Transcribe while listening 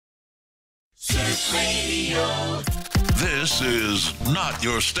This is not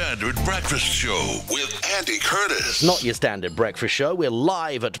your standard breakfast show with Andy Curtis. Not your standard breakfast show. We're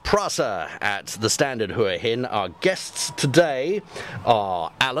live at Prasa at the Standard Hua Hin. Our guests today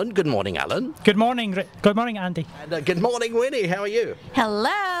are Alan. Good morning, Alan. Good morning. Good morning, Andy. And good morning, Winnie. How are you?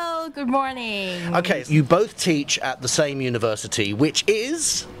 Hello. Good morning. Okay, you both teach at the same university, which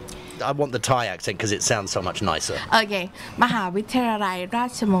is... I want the Thai accent because it sounds so much nicer. Okay. มหาวิทยาลัยรา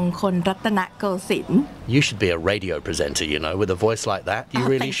ชมงคลรัตนโกสินทร์ You should be a radio presenter, you know, with a voice like that. You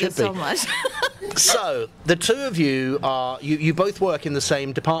really should be. Thank you so much. So, the two of you are... You both work in the same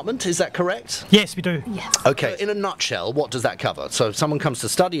department, is that correct? Yes, we do. Yes. Okay, in a nutshell, what does that cover? So if someone comes to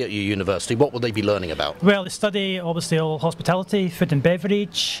study at your university, what will they be learning about? Well, they study obviously all hospitality, food and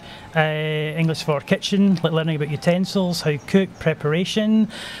beverage, English for kitchen, like learning about utensils, how you cook, preparation.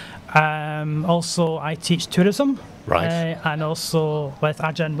 Also, I teach tourism. Right. And also with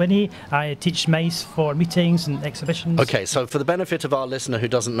Raja and Winnie, I teach MICE for meetings and exhibitions. Okay, so for the benefit of our listener who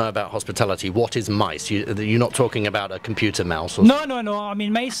doesn't know about hospitality, what is MICE? You're not talking about a computer mouse or... No. I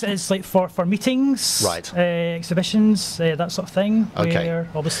mean, MICE is like for meetings, right. Exhibitions, that sort of thing. Okay. Where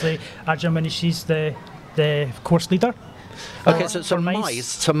obviously Raja and Winnie, she's the course leader. Okay, so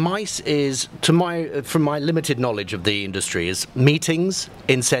MICE is, from my limited knowledge of the industry, is meetings,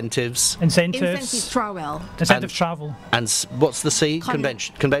 incentives... Incentive travel. Incentive travel. And what's the C?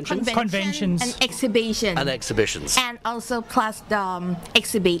 Conventions? Conventions. And exhibitions. And exhibitions. And also plus the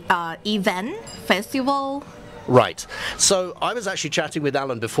event, festival. Right. So I was actually chatting with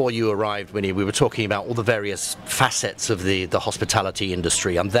Alan before you arrived, Winnie. We were talking about all the various facets of the hospitality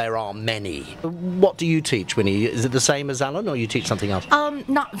industry, and there are many. What do you teach, Winnie? Is it the same as Alan, or you teach something else?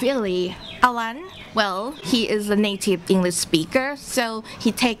 Not really. Alan, well, he is a native English speaker, so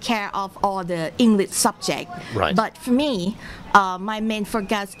he take care of all the English subject. Right. But for me, my main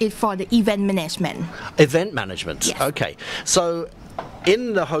focus is for the event management. Event management. Yes. Okay. So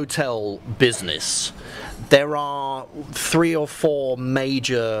in the hotel business, there are 3 or 4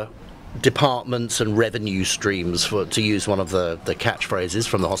 major departments and revenue streams, to use one of the catchphrases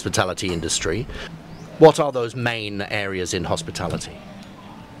from the hospitality industry. What are those main areas in hospitality?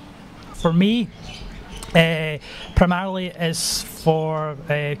 For me, primarily is for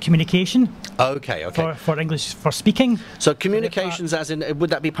communication. Okay. For English, for speaking. So communications, as in,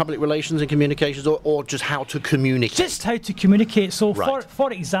 would that be public relations and communications, or just how to communicate? Just how to communicate. So, right.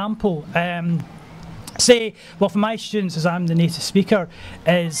 for example, say, well, for my students, as I'm the native speaker,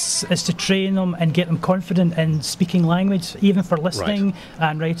 is to train them and get them confident in speaking language, even for listening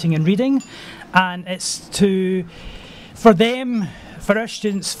and writing and reading. And it's for our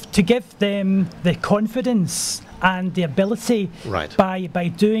students, to give them the confidence and the ability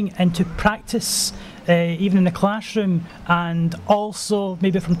by doing and to practice even in the classroom, and also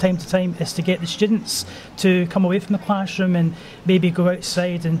maybe from time to time is to get the students to come away from the classroom and maybe go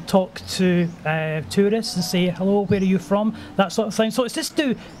outside and talk to tourists and say, hello, where are you from? That sort of thing. So it's just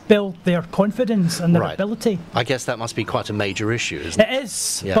to build their confidence and their ability. I guess that must be quite a major issue, isn't it? It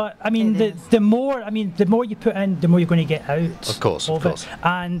is, yeah. But I mean, the more you put in, the more you're going to get out. Of course.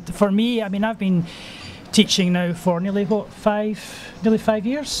 And for me, I mean, I've been teaching now for nearly 5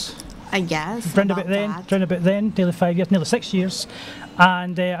 years. I guess. Round about then, nearly 5 years, nearly 6 years.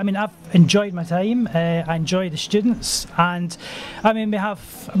 And I mean, I've enjoyed my time. I enjoy the students, and I mean,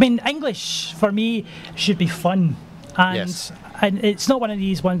 English for me should be fun. And it's not one of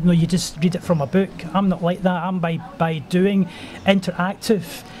these ones, you just read it from a book. I'm not like that. I'm by doing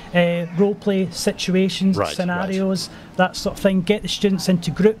interactive role play situations, scenarios, that sort of thing. Get the students into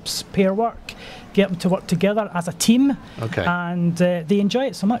groups, pair work, get them to work together as a team, and they enjoy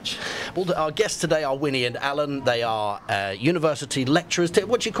it so much. Well, our guests today are Winnie and Alan. They are university lecturers.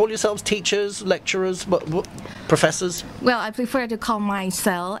 What do you call yourselves? Teachers, lecturers, professors? Well, I prefer to call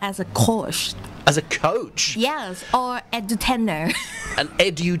myself as a coach. As a coach? Yes, or edutainer. An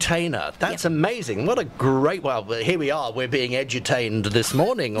edutainer. That's amazing. What a great... Well, here we are. We're being edutained this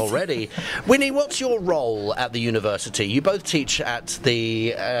morning already. Winnie, what's your role at the university? You both teach at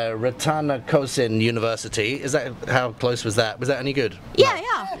the Rattanakosin University. Is that... How close was that? Was that any good? Yeah.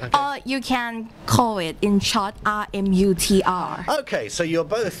 Okay. You can call it in short RMUTR. Okay, so you're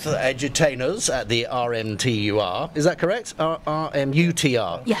both edutainers at the RMTUR. Is that correct?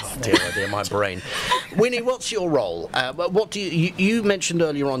 RMUTR? Yes. Oh dear, my brain. Winnie, what's your role? What do you you mentioned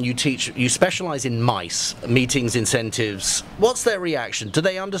earlier on you specialise in MICE, meetings, incentives. What's their reaction? Do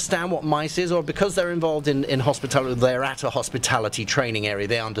they understand what MICE is, or because they're involved in hospitality, they're at a hospitality training area,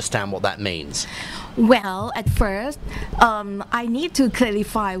 they understand what that means? Well, at first, I need to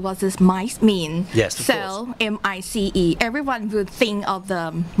clarify what does MICE mean. Yes, of course. So, M-I-C-E. Everyone would think of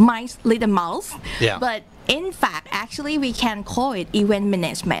the mice, little mouse. Yeah. But in fact, actually, we can call it event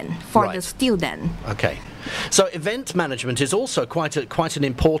management for the Right. student. Okay. So event management is also quite an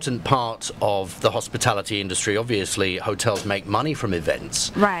important part of the hospitality industry. Obviously, hotels make money from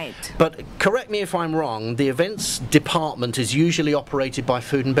events. Right. But correct me if I'm wrong, the events department is usually operated by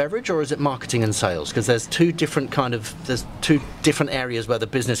food and beverage, or is it marketing and sales? Because there's two different areas where the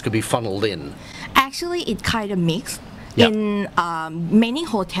business could be funneled in. Actually, it kind of mixed. Yeah. In many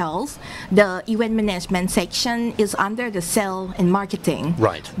hotels, the event management section is under the sales and marketing.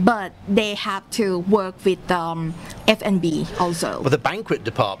 Right. But they have to work with F&B also. Well, the banquet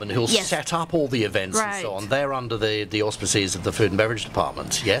department, who'll Yes. set up all the events and so Right. on, they're under the auspices of the food and beverage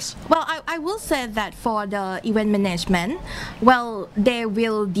department, yes? Well, I will say that for the event management, well, they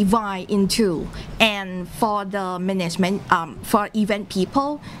will divide into, and for the management, for event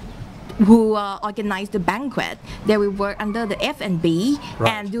people who organize the banquet, they will work under the F&B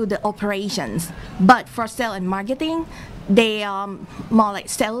Right. and do the operations. But for sales and marketing, they are more like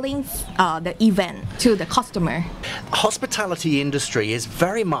selling the event to the customer. Hospitality industry is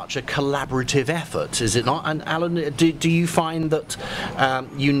very much a collaborative effort, is it not? And Alan, do you find that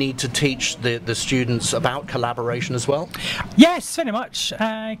you need to teach the students about collaboration as well? Yes, very much,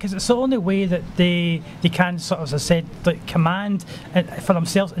 because it's the only way that they can sort of, as I said, like, command for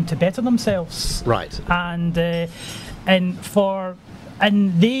themselves and to better themselves. Right. And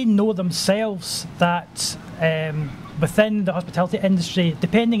they know themselves that within the hospitality industry,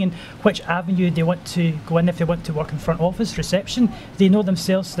 depending on which avenue they want to go in, if they want to work in front office, reception, they know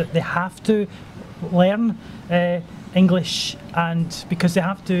themselves that they have to learn English, and because they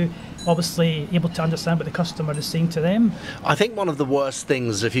have to obviously able to understand what the customer is saying to them. I think one of the worst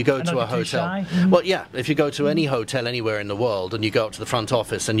things, if you go to a not be too hotel, shy. well, yeah, if you go to any hotel anywhere in the world and you go up to the front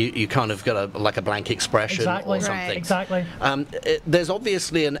office and you kind of got a blank expression Exactly. or something. Right. Exactly. There's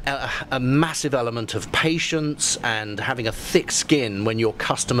obviously a massive element of patience and having a thick skin when you're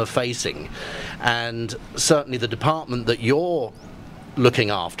customer facing, and certainly the department that you're looking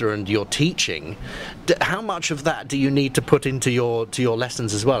after and you're teaching, how much of that do you need to put into your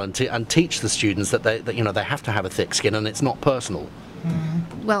lessons as well, and teach the students that they have to have a thick skin and it's not personal?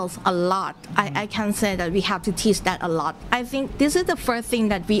 Well, a lot. I can say that we have to teach that a lot. I think this is the first thing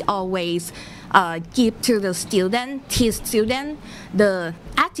that we always give to the student, teach student the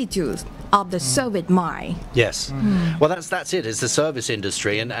attitude of the service mind. Yes. Well, that's it. It's the service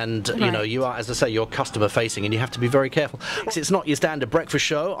industry, and you know, Right. you are, as I say, you're customer facing, and you have to be very careful. It's not your standard breakfast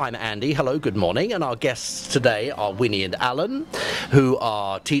show. I'm Andy. Hello, good morning, and our guests today are Winnie and Alan, who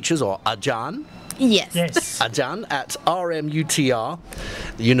are teachers, or Ajan. Yes. Yes. Ajan at RMUTR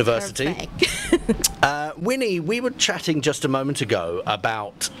University. Perfect. Winnie, we were chatting just a moment ago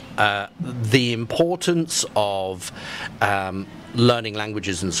about the importance of learning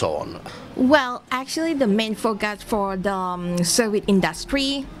languages and so on. Well, actually, the main focus for the service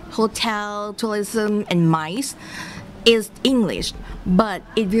industry, hotel, tourism, and MICE is English, but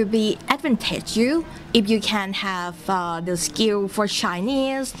it will be advantage you if you can have the skill for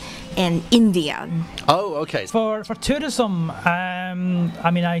Chinese and Indian. Oh, okay. For tourism,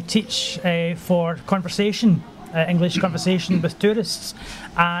 I mean, I teach for conversation, English conversation with tourists,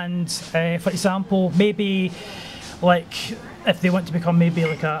 and for example, maybe like if they want to become maybe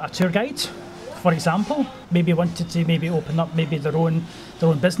like a tour guide, for example, maybe wanted to maybe open up maybe their own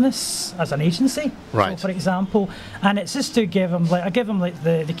business as an agency, Right. so for example, and it's just to give them like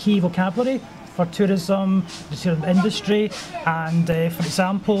the key vocabulary for tourism, the tourism industry, and for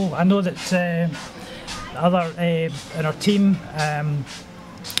example, I know that other in our team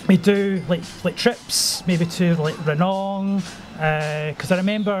we do like trips maybe to like Ranong, because I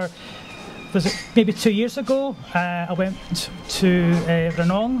remember. Was it maybe 2 years ago? I went to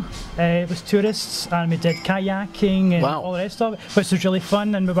Ranong with tourists, and we did kayaking and Wow. all the rest of it, which was really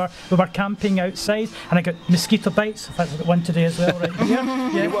fun. And we were camping outside, and I got mosquito bites. In fact, I got one today as well, right here.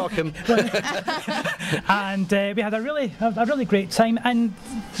 Yeah. You're welcome. And we had a really great time, and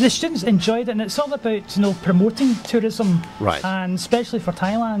the students enjoyed it. And it's all about promoting tourism, Right. And especially for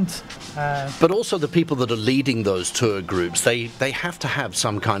Thailand. But also the people that are leading those tour groups, they have to have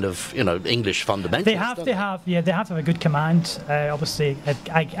some kind of English fundamentals. They have to have a good command. Obviously,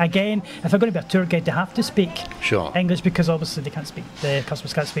 again, if they're going to be a tour guide, they have to speak English, because obviously the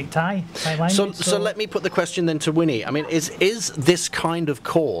customers can't speak Thai language. So let me put the question then to Winnie. I mean, is this kind of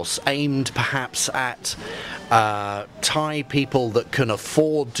course aimed perhaps at Thai people that can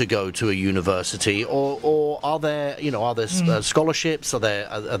afford to go to a university, or are there scholarships?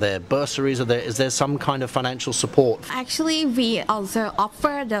 Are there bursaries? Is there some kind of financial support? Actually, we also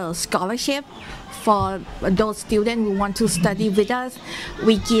offer the scholarship for those students who want to study with us.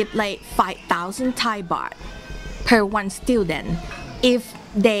 We give like 5,000 Thai baht per one student if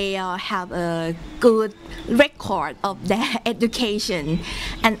they have a good record of their education.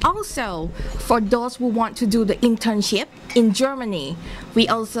 And also, for those who want to do the internship in Germany, we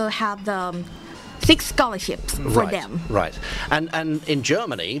also have the 6 scholarships for them. Right. And in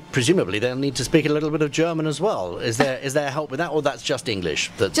Germany, presumably they'll need to speak a little bit of German as well. Is there help with that, or that's just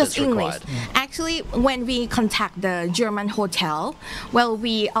English that's required? Actually, when we contact the German hotel, well,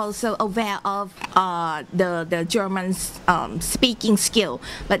 we also aware of the German speaking skill,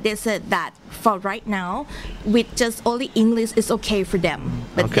 but they said that for right now, with just only English is okay for them,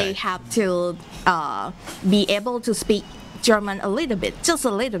 but they have to be able to speak German a little bit, just a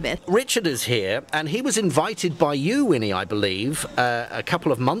little bit. Richard is here, and he was invited by you, Winnie, I believe, a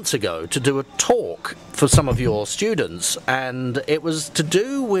couple of months ago to do a talk for some of your students, and it was to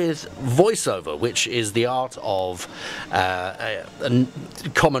do with voiceover, which is the art of a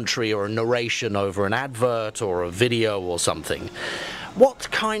commentary or a narration over an advert or a video or something. What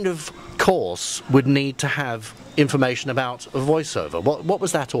kind of course would need to have information about a voiceover? What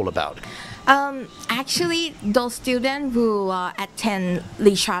was that all about? Actually, those students who attend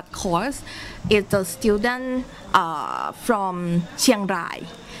Richard course is the student from Chiang Rai.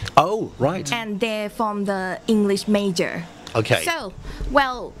 Oh, right. And they're from the English major. Okay. So,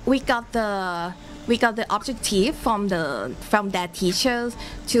 well, we got the objective from their teachers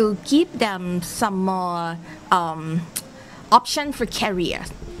to give them some more option for career.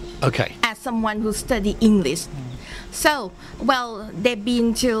 Okay. As someone who study English. So, well, they've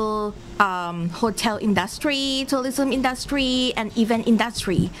been to hotel industry, tourism industry, and event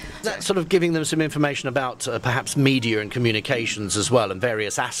industry. That's sort of giving them some information about perhaps media and communications as well, and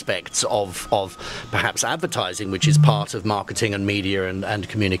various aspects of perhaps advertising, which is part of marketing and media and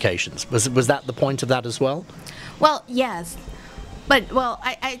communications. Was that the point of that as well? Well, yes. But, well,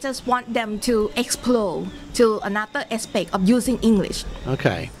 I just want them to explore to another aspect of using English.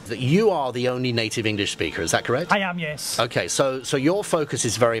 Okay. You are the only native English speaker, is that correct? I am, yes. Okay, so your focus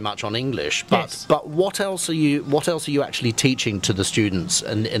is very much on English, but what else are you actually teaching to the students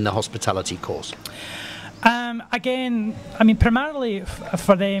in the hospitality course? Again, I mean, primarily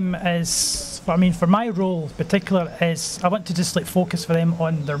for them is, for my role in particular is I want to just focus for them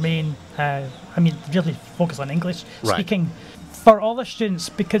on their main, really focus on English speaking. Right. For all the students,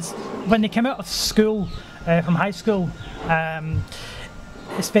 because when they come out of school, from high school,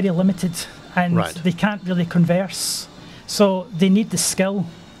 it's very limited, and they can't really converse. So they need the skill.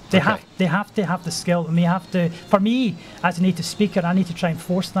 They have to have the skill, and we have to. For me, as a native speaker, I need to try and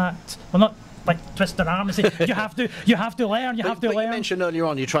force that. Well, not like twist their arm and say you have to learn. You mentioned earlier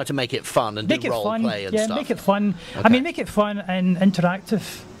on you try to make it fun and do role play and stuff. Yeah, make it fun. Okay. I mean, make it fun and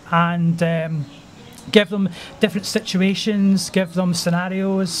interactive, and give them different situations, give them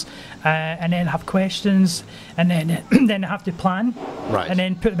scenarios, and then have questions, and then have to plan, and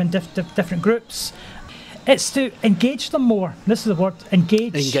then put them in different groups. It's to engage them more. This is the word,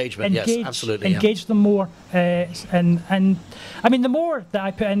 engagement. Yes, absolutely. Engage them more, and I mean, the more that I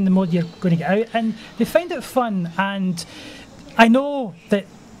put in, the more you're going to get out, and they find it fun. And I know that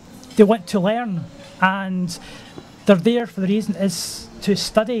they want to learn, and they're there for the reason is to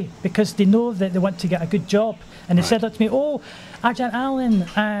study, because they know that they want to get a good job. And they said that to me, "Oh, Ajahn Alan,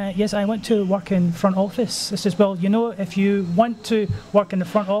 yes, I want to work in front office." I says, "Well, you know, if you want to work in the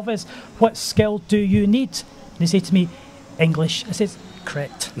front office, what skill do you need?" And they say to me, "English." I says,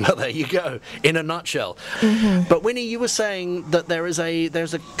 "Correct." Well, there you go, in a nutshell. But Winnie, you were saying that there's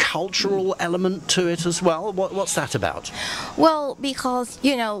a cultural element to it as well. What's that about? Well, because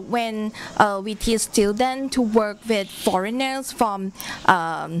when we teach students to work with foreigners from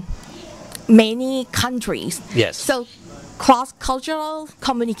many countries, yes. So cross-cultural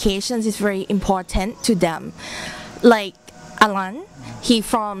communications is very important to them. Like Alan. He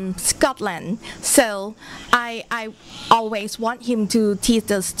from Scotland, so I always want him to teach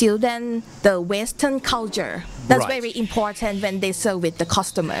the student the Western culture. That's Right. very important when they serve with the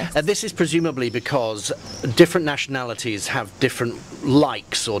customer. This is presumably because different nationalities have different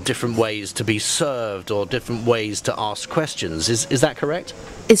likes or different ways to be served or different ways to ask questions. Is that correct?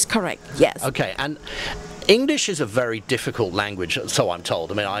 It's correct, yes. Okay, and English is a very difficult language, so I'm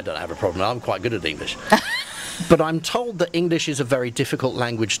told. I mean, I don't have a problem. I'm quite good at English. But I'm told that English is a very difficult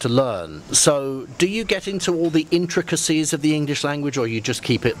language to learn. So do you get into all the intricacies of the English language, or you just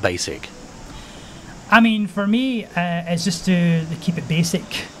keep it basic? I mean, for me, it's just to keep it basic,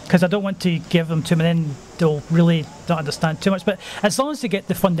 because I don't want to give them to them and then they'll really don't understand too much. But as long as they get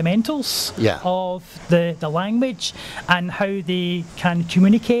the fundamentals Yeah. of the language and how they can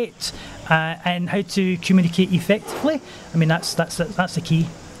communicate and how to communicate effectively, I mean, that's the key.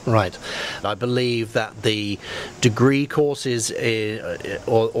 Right. I believe that the degree courses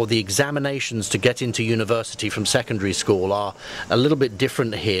or the examinations to get into university from secondary school are a little bit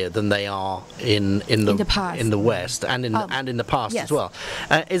different here than they are in the past. in the West and in the past yes. as well.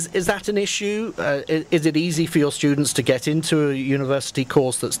 Is that an issue? Is it easy for your students to get into a university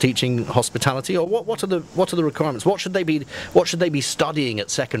course that's teaching hospitality, or what are the requirements? What should they be studying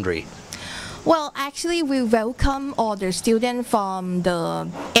at secondary? Well, actually, we welcome all the students from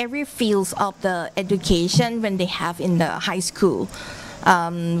every fields of the education when they have in the high school.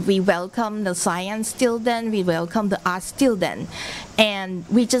 We welcome the science student, we welcome the art student, and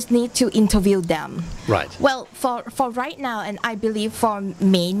we just need to interview them. Right. Well, for right now, and I believe for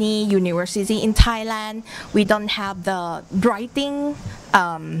many universities in Thailand, we don't have the writing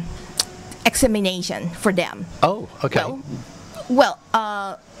examination for them. Oh, okay. Well,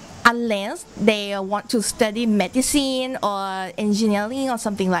 unless they want to study medicine or engineering or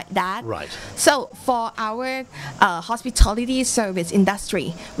something like that. Right. So for our hospitality service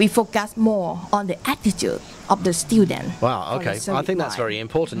industry, we focus more on the attitude of the student. Wow, okay. So I think that's very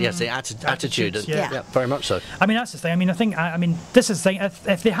important. Yes, the attitude. Attitudes, Yeah, very much so. I mean, that's the thing. I mean, this is the thing.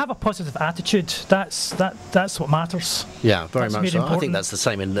 If they have a positive attitude, that's what matters. Yeah, very That's much really so. I think important. that's the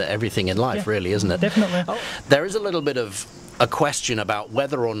same in everything in life, Yeah, really, isn't it? definitely. There is a little bit of a question about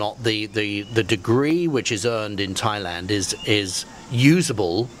whether or not the degree which is earned in Thailand is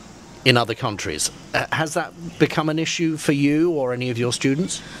usable in other countries. Has that become an issue for you or any of your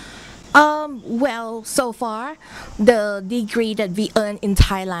students? Well, so far, the degree that we earn in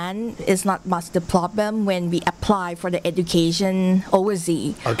Thailand is not much the problem when we apply for the education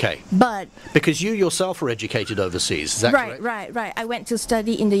overseas. Okay. But Because you yourself were educated overseas, is that correct? right. I went to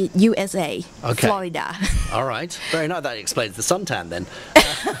study in the USA, Okay. Florida. All right. Very nice. That explains the suntan then.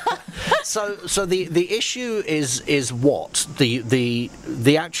 So the issue is what?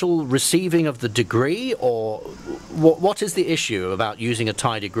 The actual receiving of the degree, or what is the issue about using a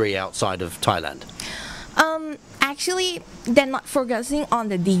Thai degree outside of Thailand? Actually, they're not focusing on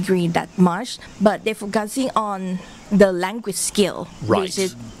the degree that much, but they're focusing on the language skill, Right. which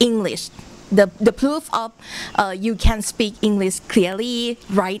is English. The proof of you can speak English clearly,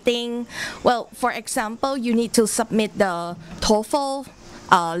 writing. Well, for example, you need to submit the TOEFL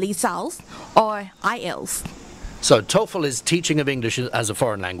results or IELTS. So TOEFL is teaching of English as a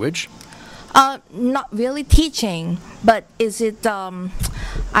foreign language. Not really teaching, but is it?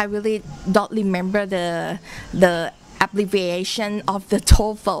 I really don't remember the abbreviation of the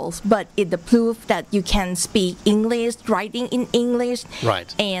TOEFL, but it's the proof that you can speak English, writing in English.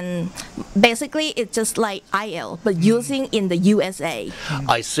 Right. And basically, it's just like IELTS, but using in the USA.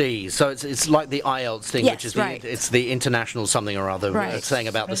 I see. So it's like the IELTS thing, Yes, which is right. it's the international something or other, Right. saying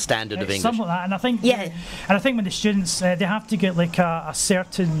about the standard of It's English. something like that, and I think Yeah. and I think when the students they have to get like a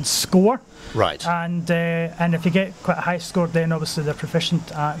certain score, Right. and if you get quite a high score, then obviously they're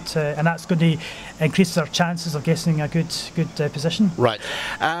proficient at, and that's going to increase their chances of getting a good position. Right.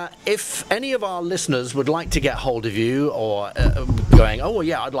 If any of our listeners would like to get hold of you, or going, oh well,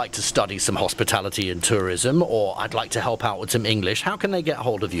 yeah, I'd like to study some hospitality and tourism, or I'd like to help out with some English, how can they get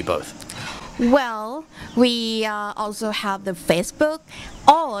hold of you both? Well, we also have the Facebook,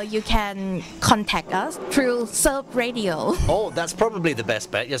 or you can contact us through Serve Radio. Oh, that's probably the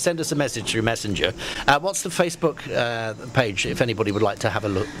best bet. Yeah, send us a message through Messenger. What's the Facebook page if anybody would like to have a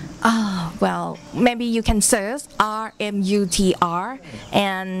look? Well, maybe you can search RMUTR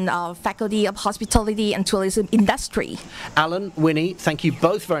and Faculty of Hospitality and Tourism Industry. Alan, Winnie, thank you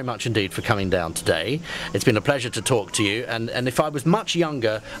both very much indeed for coming down today. It's been a pleasure to talk to you, and if I was much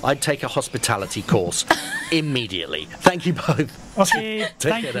younger, I'd take a hospitality course immediately. Thank you both. Okay,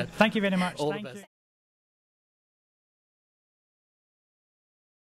 Take care then. thank you very much. All the Thank best. you.